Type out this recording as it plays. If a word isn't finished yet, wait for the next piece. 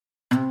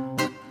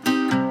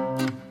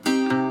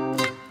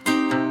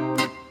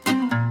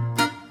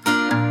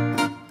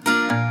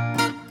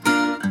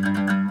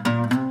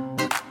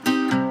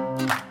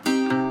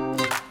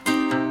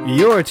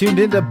You're tuned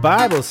into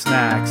Bible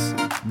Snacks.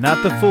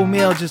 Not the full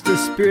meal, just a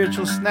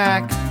spiritual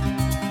snack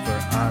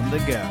for on the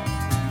go.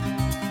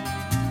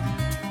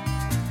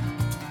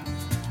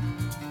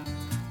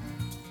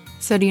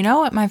 So do you know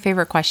what my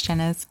favorite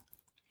question is?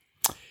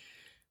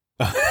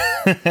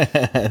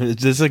 Is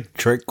this a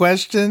trick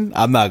question?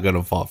 I'm not going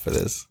to fall for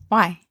this.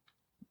 Why?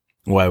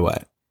 Why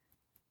what?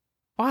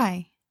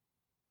 Why?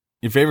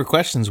 Your favorite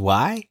question's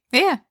why?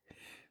 Yeah.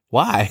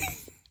 Why?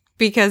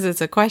 Because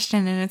it's a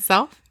question in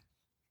itself.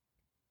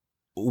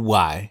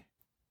 Why?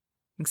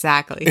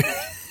 Exactly.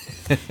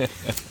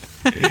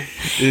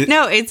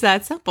 No, it's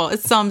that simple.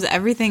 It sums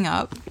everything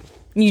up.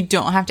 You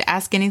don't have to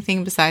ask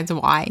anything besides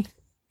why.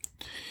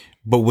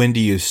 But when do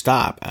you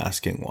stop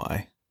asking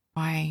why?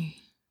 Why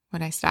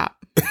would I stop?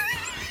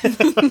 Let's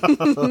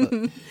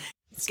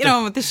get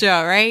on with the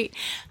show, right?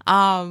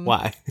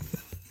 Why?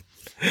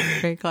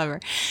 Very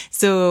clever.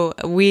 So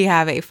we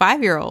have a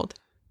 5-year-old,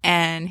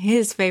 and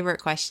his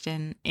favorite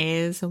question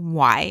is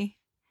why.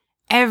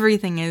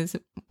 Everything is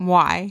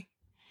why.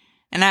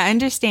 And I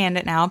understand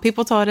it now.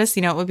 People told us,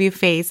 it would be a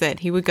phase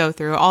that he would go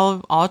through.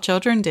 All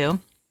children do. And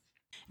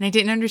I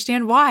didn't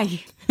understand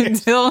why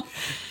until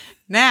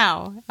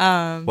now.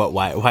 What?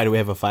 Why do we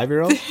have a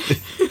 5-year-old?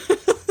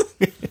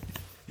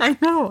 I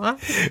know.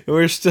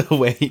 We're still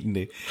waiting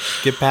to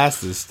get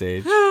past this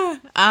stage.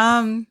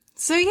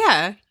 So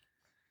yeah,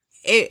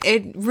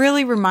 it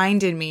really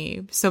reminded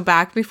me. So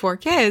back before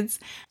kids,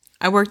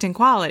 I worked in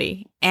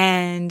quality,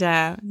 and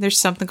there's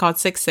something called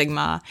Six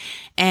Sigma.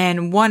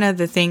 And one of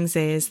the things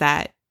is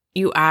that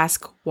you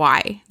ask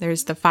why.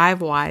 There's the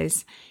 5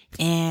 whys.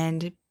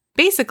 And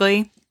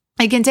basically,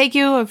 it can take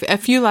you a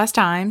few less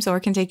times, or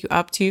it can take you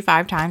up to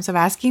 5 times of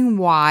asking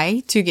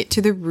why to get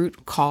to the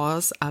root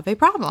cause of a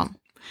problem.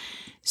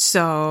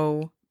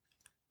 So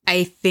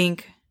I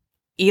think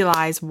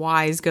Eli's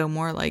whys go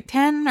more like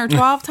 10 or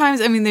 12 times.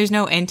 I mean, there's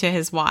no end to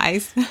his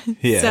whys.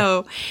 Yeah.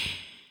 So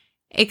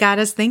it got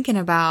us thinking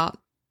about,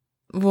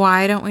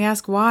 why don't we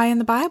ask why in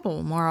the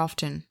Bible more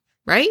often,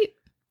 right?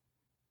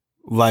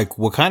 Like,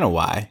 what kind of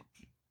why?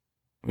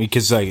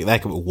 Because,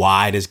 like,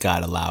 why does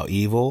God allow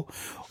evil?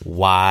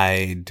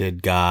 Why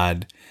did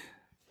God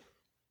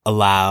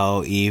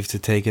allow Eve to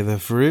take of the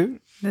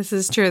fruit? This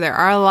is true. There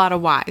are a lot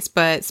of whys,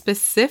 but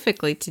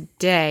specifically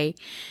today,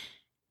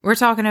 we're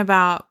talking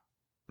about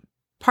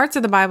parts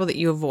of the Bible that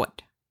you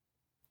avoid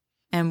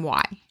and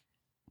why.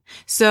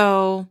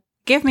 So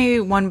give me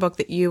one book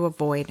that you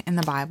avoid in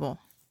the Bible.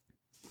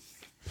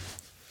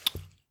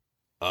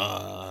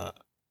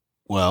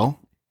 Well,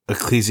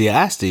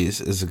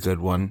 Ecclesiastes is a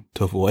good one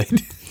to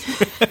avoid.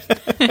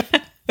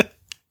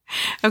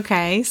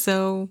 Okay,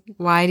 so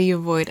why do you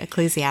avoid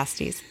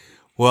Ecclesiastes?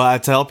 Well, I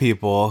tell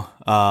people,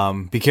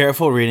 be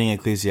careful reading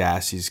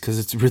Ecclesiastes because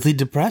it's really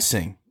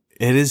depressing.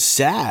 It is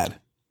sad.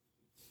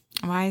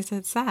 Why is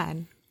it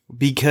sad?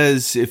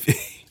 Because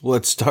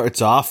it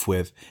starts off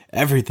with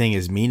everything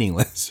is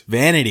meaningless.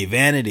 Vanity,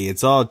 vanity.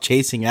 It's all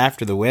chasing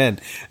after the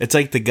wind. It's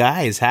like the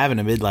guy is having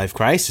a midlife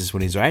crisis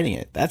when he's writing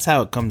it. That's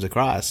how it comes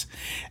across.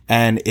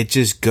 And it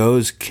just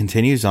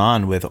continues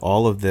on with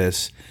all of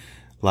this,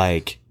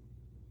 like,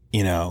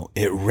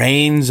 it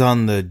rains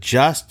on the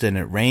just and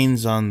it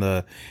rains on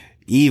the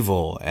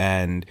evil,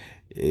 and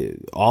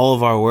all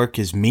of our work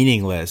is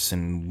meaningless,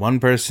 and one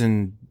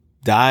person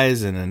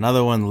dies and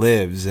another one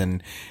lives,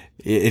 and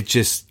it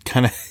just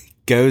kind of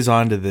goes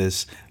on to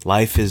this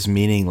life is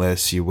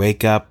meaningless. You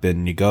wake up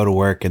and you go to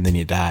work and then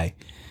you die.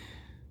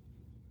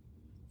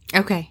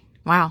 Okay.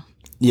 Wow.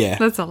 Yeah.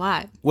 That's a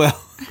lot. Well,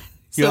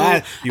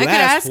 I could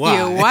ask you,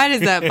 why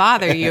does that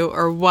bother you,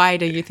 or why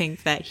do you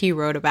think that he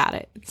wrote about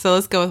it? So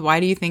let's go with,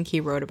 why do you think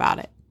he wrote about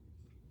it?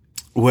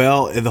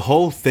 Well, the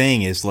whole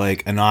thing is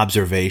like an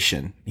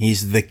observation.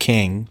 He's the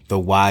king, the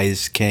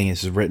wise king.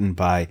 This is written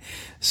by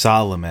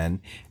Solomon.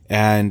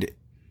 And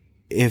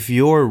if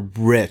you're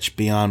rich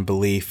beyond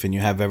belief and you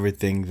have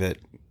everything that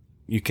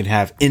you can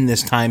have in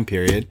this time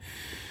period,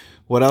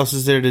 what else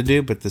is there to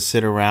do but to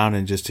sit around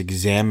and just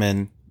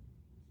examine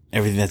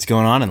everything that's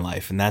going on in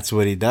life? And that's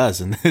what he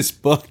does in this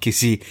book. You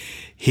see,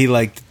 he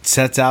like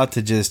sets out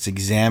to just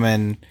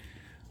examine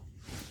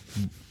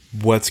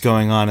what's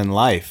going on in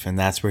life. And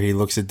that's where he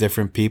looks at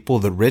different people,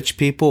 the rich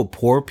people,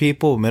 poor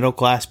people, middle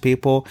class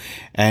people.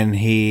 And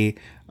he,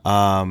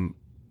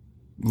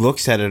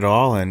 looks at it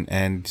all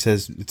and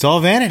says, it's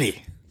all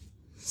vanity.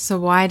 So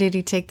why did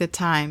he take the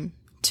time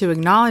to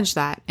acknowledge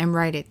that and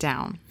write it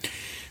down?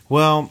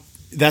 Well,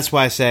 that's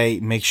why I say,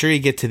 make sure you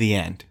get to the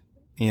end,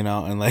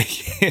 and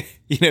like,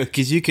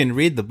 because you can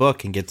read the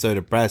book and get so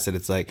depressed that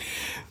it's like,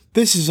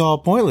 this is all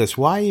pointless.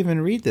 Why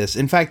even read this?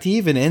 In fact, he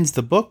even ends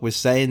the book with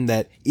saying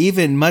that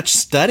even much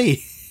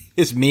study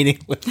is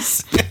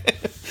meaningless.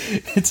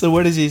 So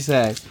what does he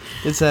say?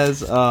 It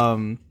says,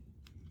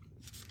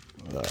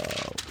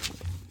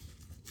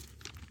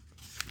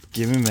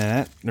 give me a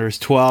minute. There's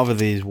 12 of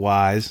these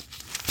whys.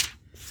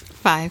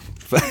 5.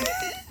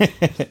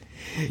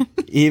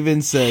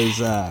 Even says,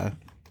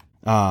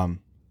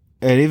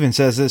 It even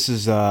says, this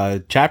is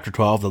chapter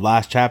 12, the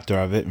last chapter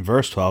of it, in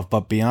verse 12.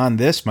 But beyond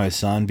this, my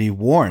son, be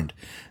warned.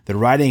 The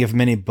writing of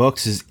many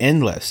books is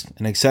endless,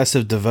 and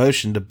excessive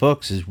devotion to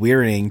books is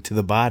wearying to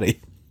the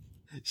body.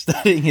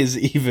 Studying is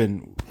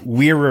even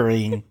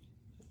wearying.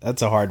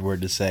 That's a hard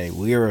word to say.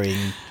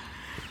 Wearying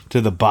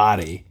to the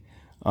body.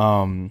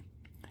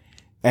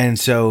 And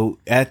so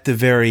at the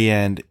very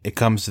end, it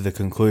comes to the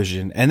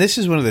conclusion. And this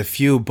is one of the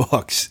few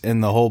books in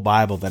the whole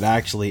Bible that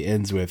actually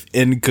ends with,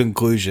 in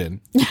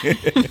conclusion.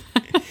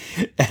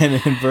 And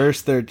in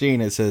verse 13,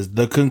 it says,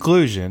 the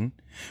conclusion,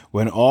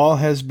 when all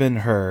has been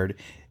heard,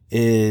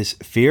 is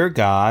fear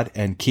God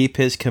and keep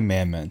his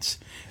commandments,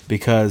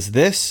 because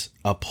this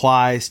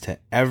applies to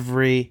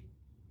every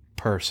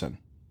person.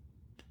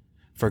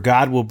 For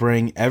God will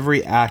bring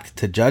every act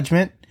to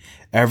judgment,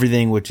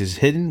 everything which is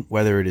hidden,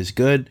 whether it is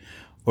good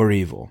or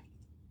evil.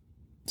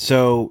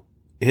 So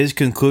his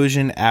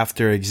conclusion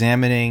after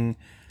examining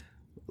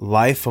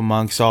life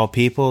amongst all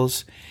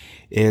peoples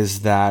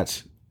is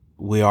that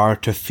we are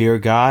to fear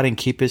God and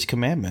keep his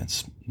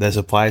commandments. This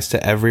applies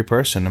to every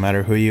person, no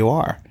matter who you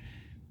are.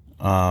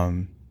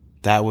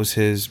 That was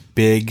his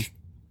big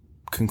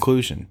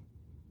conclusion.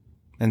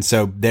 And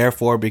so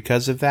therefore,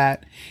 because of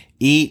that,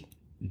 eat,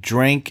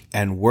 drink,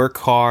 and work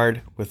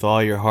hard with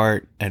all your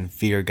heart and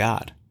fear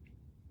God.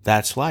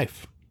 That's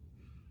life.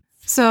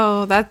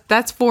 So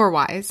that's 4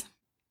 whys.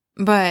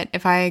 But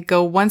if I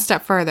go one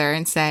step further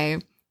and say,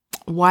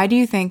 why do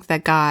you think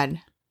that God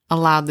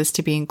allowed this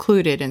to be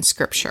included in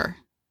Scripture?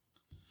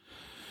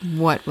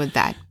 What would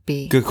that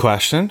be? Good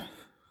question.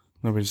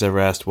 Nobody's ever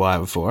asked why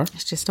before.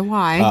 It's just a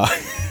why.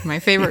 My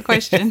favorite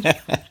question.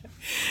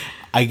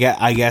 I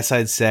guess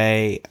I'd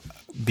say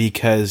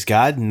because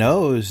God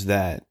knows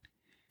that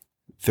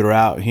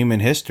throughout human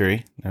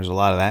history, there's a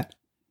lot of that,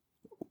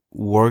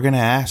 we're going to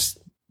ask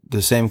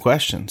the same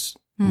questions.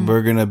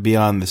 We're going to be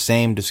on the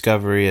same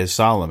discovery as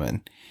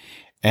Solomon.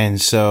 And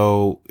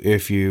so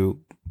if you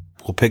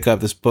will pick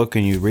up this book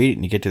and you read it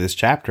and you get to this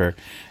chapter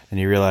and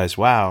you realize,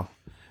 wow,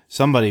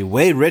 somebody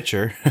way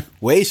richer,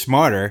 way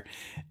smarter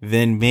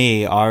than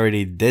me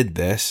already did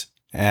this,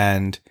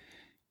 and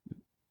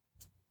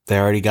they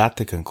already got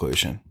the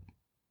conclusion.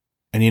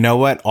 And you know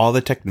what? All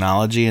the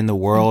technology in the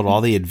world,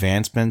 all the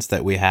advancements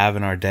that we have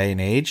in our day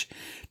and age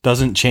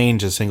doesn't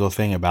change a single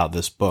thing about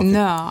this book.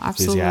 No,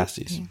 absolutely.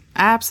 Ecclesiastes.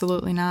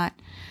 Absolutely not.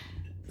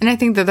 And I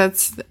think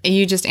that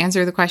you just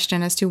answered the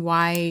question as to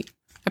why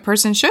a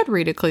person should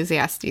read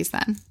Ecclesiastes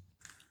then.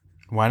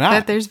 Why not?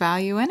 That there's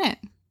value in it.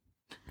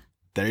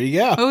 There you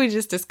go. Oh, we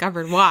just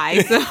discovered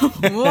why, so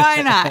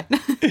why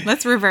not?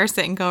 Let's reverse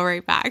it and go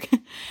right back.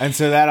 And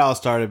so that all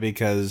started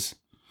because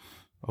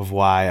of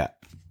why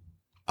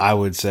I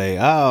would say,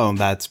 oh,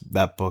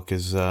 that book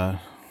is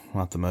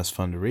not the most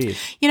fun to read.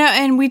 You know,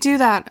 and we do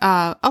that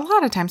a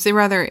lot of times.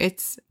 Whether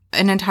it's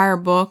an entire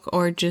book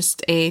or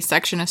just a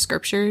section of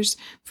scriptures,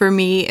 for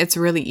me, it's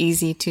really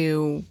easy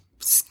to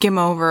skim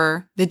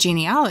over the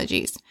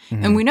genealogies.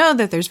 Mm-hmm. And we know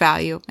that there's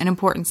value and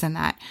importance in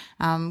that.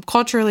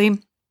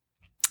 Culturally,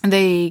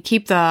 they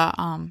keep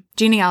the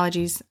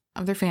genealogies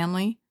of their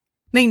family.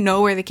 They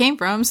know where they came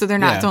from, so they're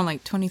not doing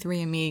like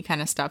 23andMe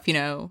kind of stuff, you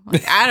know.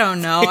 Like, I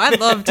don't know. I'd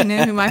love to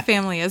know who my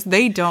family is.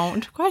 They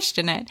don't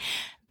question it.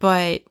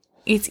 But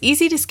it's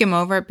easy to skim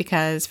over it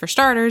because, for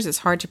starters, it's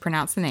hard to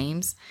pronounce the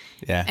names.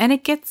 Yeah. And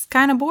it gets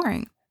kind of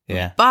boring.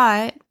 Yeah.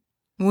 But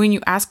when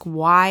you ask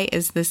why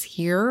is this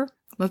here,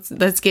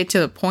 let's get to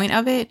the point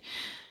of it.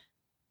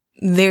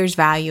 There's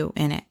value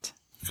in it.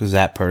 Because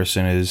that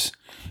person is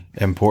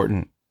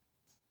important.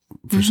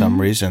 For some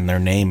reason, their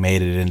name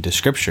made it into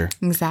scripture.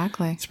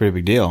 Exactly. It's a pretty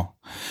big deal.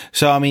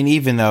 So, I mean,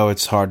 even though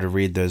it's hard to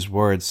read those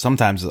words,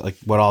 sometimes like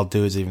what I'll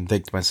do is even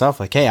think to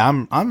myself, like, hey,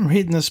 I'm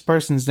reading this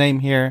person's name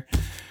here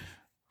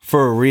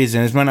for a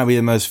reason. It might not be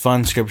the most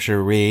fun scripture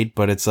to read,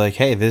 but it's like,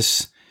 hey,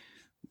 this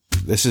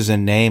is a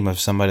name of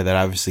somebody that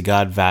obviously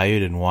God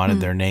valued and wanted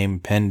their name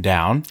pinned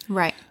down.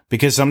 Right.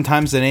 Because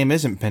sometimes the name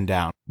isn't pinned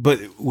down. But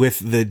with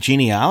the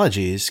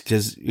genealogies,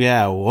 because,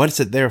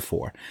 what's it there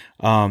for?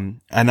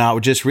 And now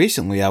just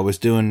recently, I was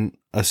doing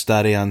a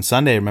study on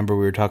Sunday. Remember,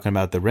 we were talking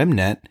about the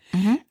remnant,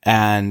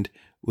 and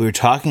we were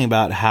talking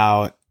about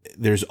how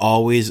there's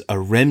always a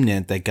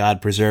remnant that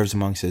God preserves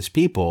amongst his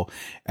people.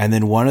 And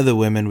then one of the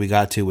women we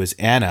got to was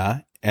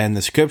Anna, and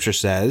the scripture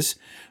says,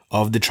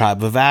 of the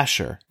tribe of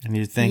Asher. And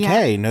you think,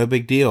 hey, no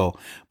big deal.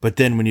 But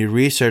then when you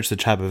research the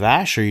tribe of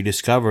Asher, you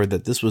discover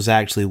that this was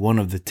actually one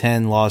of the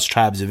 10 lost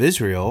tribes of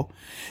Israel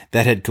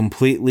that had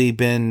completely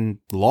been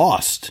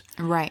lost.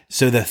 Right.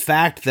 So the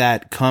fact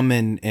that come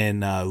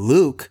in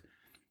Luke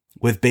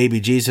with baby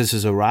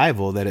Jesus'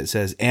 arrival, that it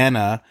says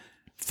Anna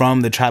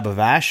from the tribe of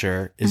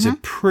Asher is a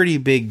pretty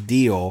big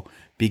deal,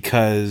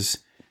 because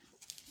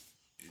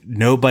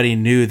nobody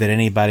knew that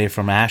anybody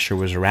from Asher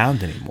was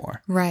around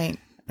anymore. Right.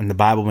 And the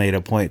Bible made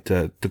a point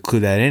to clue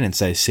that in and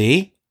say,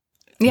 see,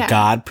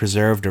 God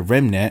preserved a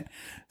remnant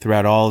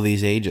throughout all of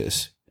these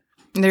ages.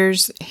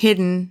 There's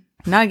hidden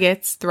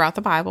nuggets throughout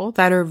the Bible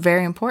that are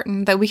very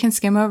important that we can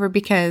skim over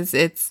because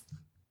it's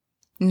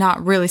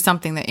not really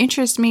something that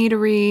interests me to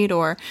read,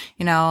 or,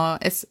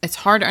 it's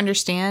hard to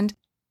understand.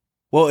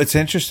 Well, it's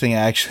interesting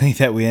actually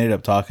that we ended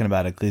up talking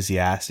about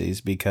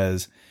Ecclesiastes,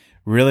 because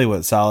really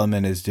what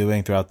Solomon is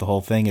doing throughout the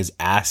whole thing is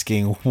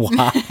asking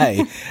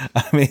why.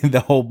 I mean,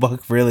 the whole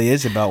book really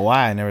is about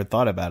why. I never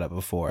thought about it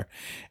before.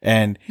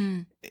 And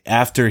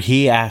after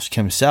he asked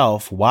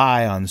himself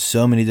why on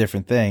so many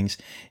different things,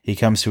 he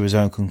comes to his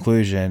own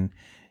conclusion.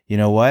 You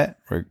know what?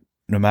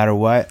 No matter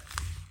what,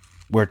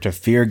 we're to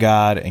fear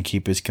God and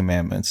keep his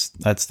commandments.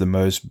 That's the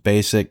most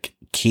basic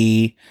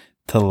key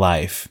to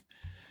life.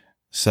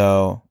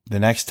 So the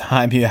next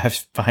time you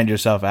find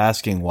yourself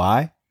asking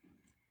why,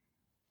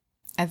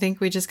 I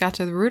think we just got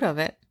to the root of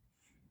it.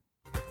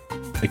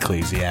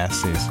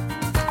 Ecclesiastes.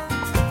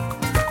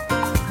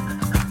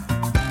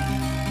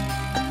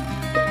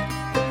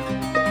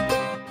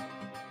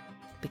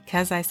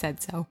 Because I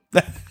said so.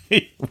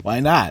 Why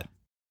not?